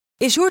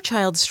Is your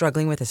child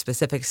struggling with a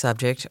specific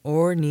subject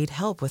or need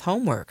help with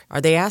homework?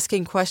 Are they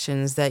asking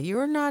questions that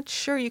you're not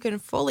sure you can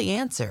fully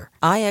answer?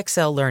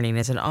 IXL Learning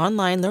is an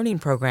online learning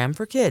program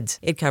for kids.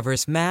 It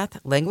covers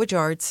math, language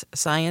arts,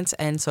 science,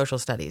 and social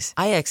studies.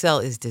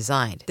 IXL is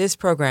designed. This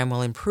program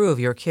will improve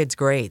your kids'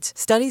 grades.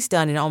 Studies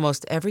done in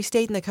almost every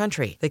state in the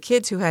country. The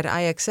kids who had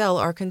IXL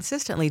are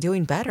consistently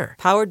doing better.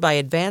 Powered by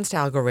advanced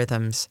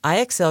algorithms,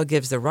 IXL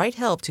gives the right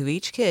help to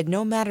each kid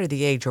no matter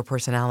the age or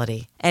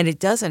personality. And it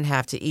doesn't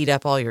have to eat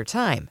up all your time.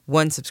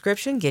 One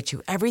subscription gets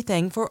you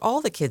everything for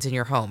all the kids in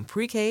your home,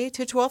 pre-K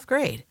to 12th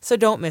grade. So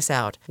don't miss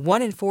out.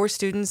 1 in 4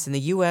 students in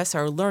the U.S.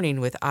 are learning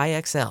with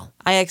IXL.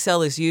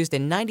 IXL is used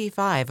in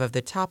 95 of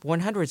the top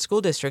 100 school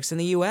districts in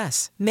the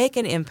U.S. Make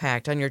an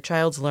impact on your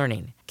child's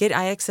learning. Get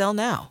IXL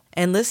now.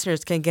 And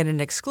listeners can get an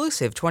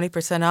exclusive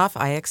 20% off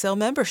IXL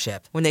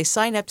membership when they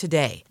sign up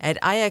today at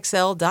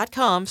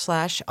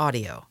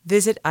IXL.com/audio.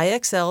 Visit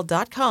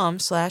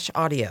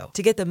IXL.com/audio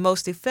to get the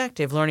most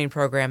effective learning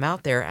program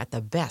out there at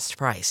the best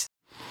price.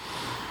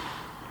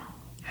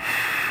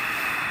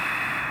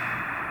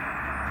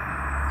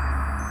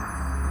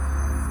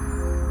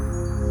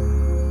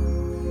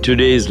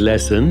 Today's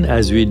lesson,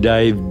 as we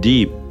dive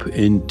deep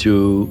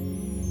into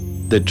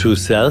the true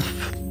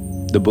self,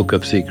 the Book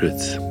of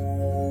Secrets.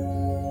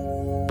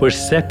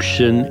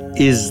 Perception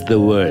is the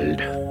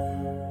world.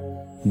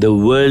 The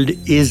world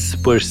is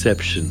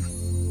perception.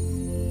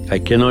 I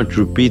cannot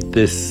repeat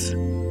this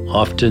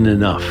often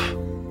enough.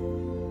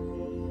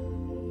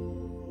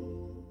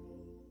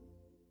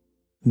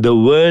 The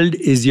world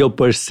is your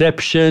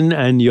perception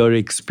and your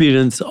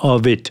experience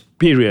of it,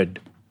 period.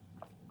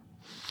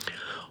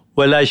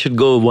 Well, I should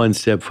go one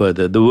step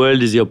further. The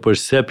world is your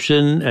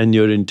perception and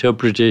your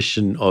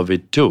interpretation of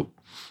it too,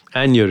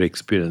 and your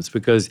experience,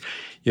 because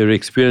your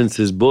experience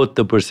is both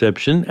the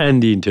perception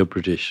and the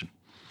interpretation.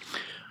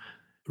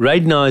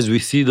 Right now, as we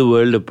see the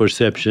world of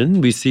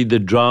perception, we see the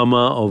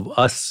drama of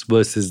us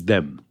versus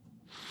them.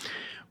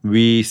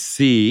 We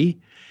see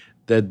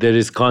that there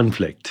is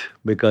conflict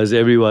because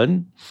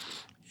everyone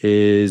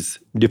is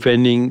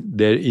defending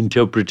their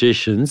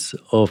interpretations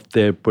of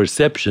their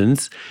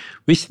perceptions,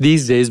 which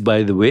these days,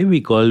 by the way,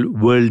 we call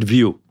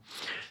worldview.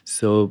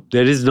 So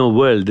there is no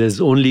world, there's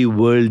only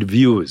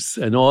worldviews.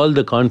 And all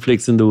the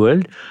conflicts in the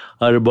world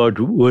are about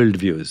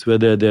worldviews,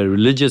 whether they're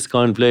religious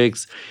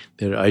conflicts,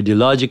 they're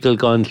ideological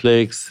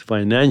conflicts,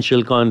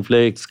 financial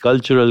conflicts,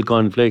 cultural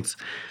conflicts,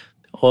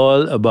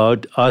 all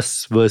about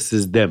us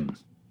versus them.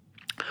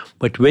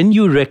 But when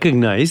you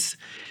recognize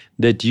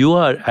that you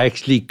are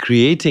actually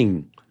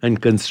creating and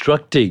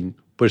constructing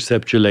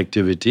perceptual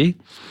activity,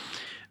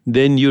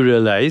 then you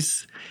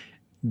realize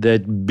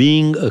that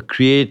being a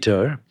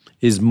creator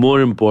is more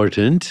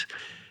important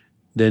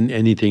than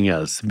anything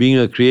else. Being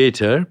a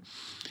creator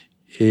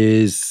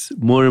is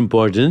more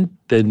important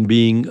than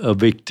being a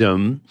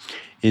victim.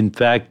 In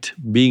fact,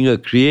 being a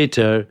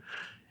creator,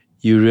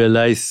 you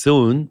realize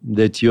soon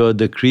that you're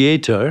the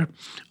creator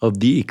of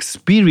the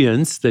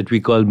experience that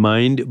we call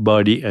mind,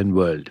 body, and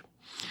world.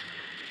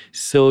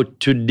 So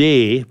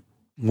today,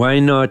 why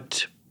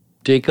not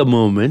take a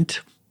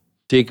moment,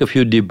 take a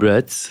few deep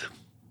breaths,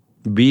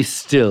 be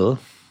still,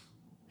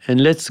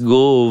 and let's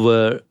go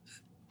over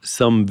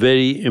some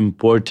very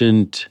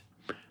important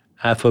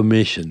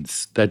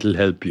affirmations that will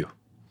help you.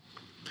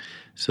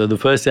 So the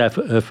first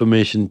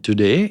affirmation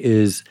today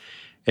is,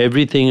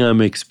 everything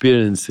I'm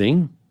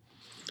experiencing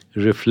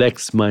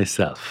reflects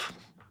myself.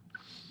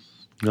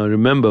 Now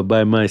remember,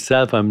 by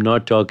myself, I'm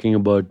not talking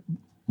about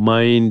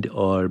mind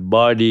or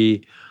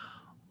body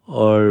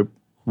or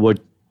what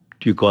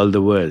you call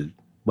the world.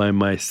 By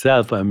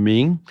myself, I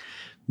mean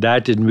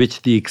that in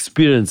which the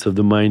experience of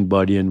the mind,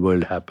 body, and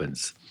world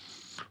happens,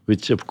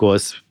 which, of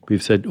course,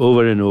 we've said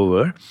over and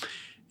over,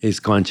 is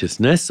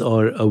consciousness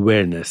or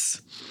awareness.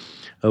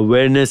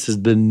 Awareness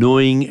is the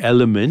knowing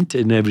element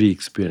in every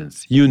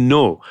experience. You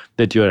know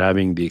that you're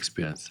having the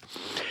experience.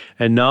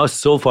 And now,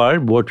 so far,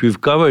 what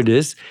we've covered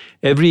is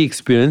every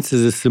experience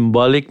is a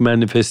symbolic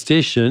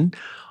manifestation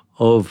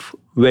of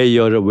where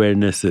your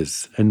awareness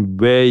is and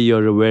where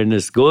your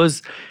awareness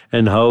goes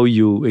and how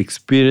you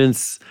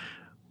experience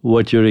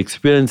what you're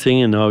experiencing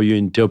and how you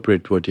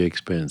interpret what you're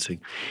experiencing.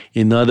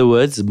 In other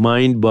words,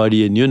 mind,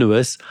 body, and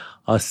universe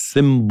are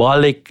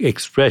symbolic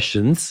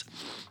expressions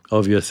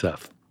of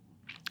yourself.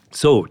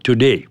 So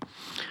today,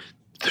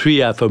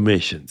 3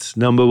 affirmations.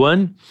 Number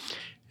 1,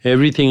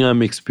 everything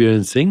I'm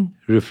experiencing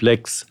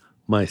reflects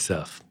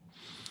myself.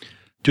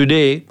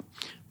 Today,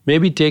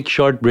 maybe take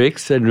short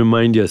breaks and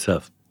remind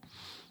yourself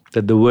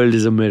that the world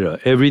is a mirror.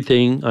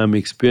 Everything I'm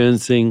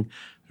experiencing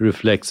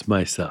reflects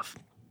myself.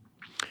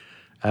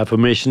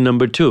 Affirmation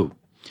number 2,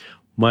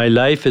 my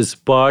life is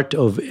part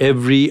of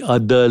every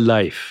other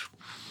life.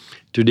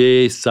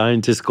 Today,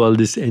 scientists call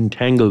this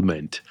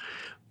entanglement,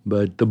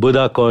 but the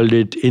Buddha called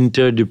it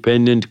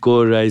interdependent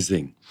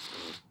co-arising.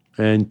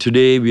 And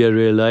today we are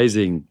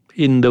realizing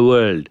in the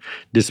world,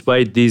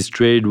 despite these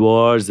trade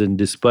wars and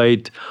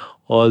despite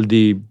all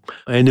the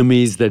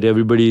enemies that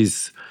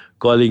everybody's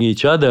calling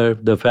each other,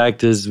 the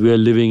fact is we are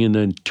living in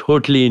a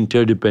totally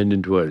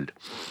interdependent world.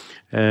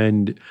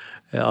 And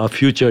our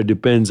future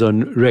depends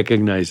on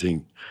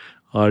recognizing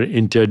our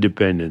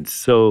interdependence.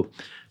 So,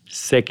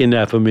 second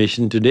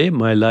affirmation today,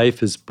 my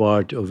life is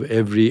part of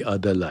every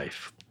other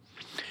life.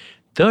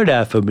 Third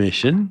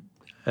affirmation,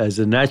 as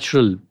a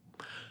natural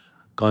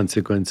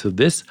consequence of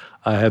this,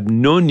 I have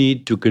no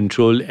need to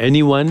control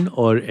anyone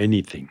or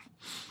anything.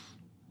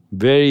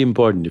 Very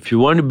important. If you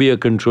want to be a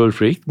control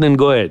freak, then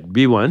go ahead,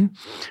 be one.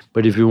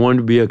 But if you want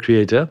to be a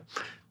creator,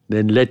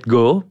 then let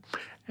go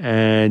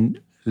and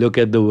look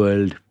at the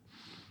world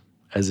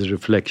as a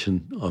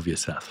reflection of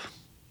yourself.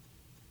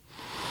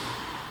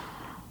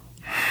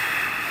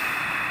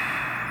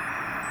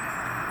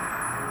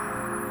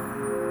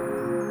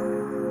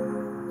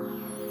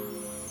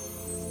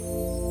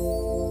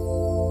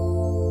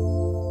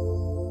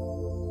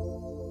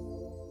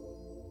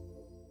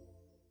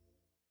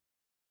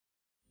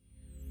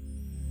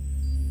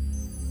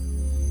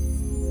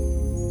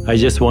 I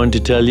just want to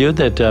tell you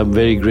that I'm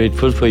very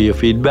grateful for your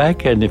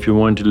feedback, and if you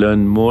want to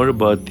learn more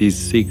about these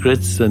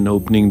secrets and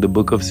opening the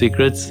Book of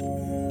Secrets,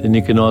 then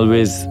you can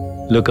always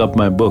look up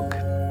my book,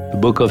 The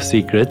Book of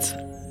Secrets,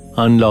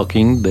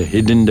 Unlocking the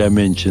Hidden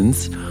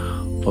Dimensions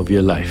of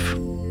Your Life.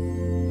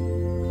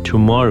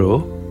 Tomorrow,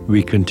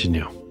 we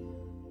continue.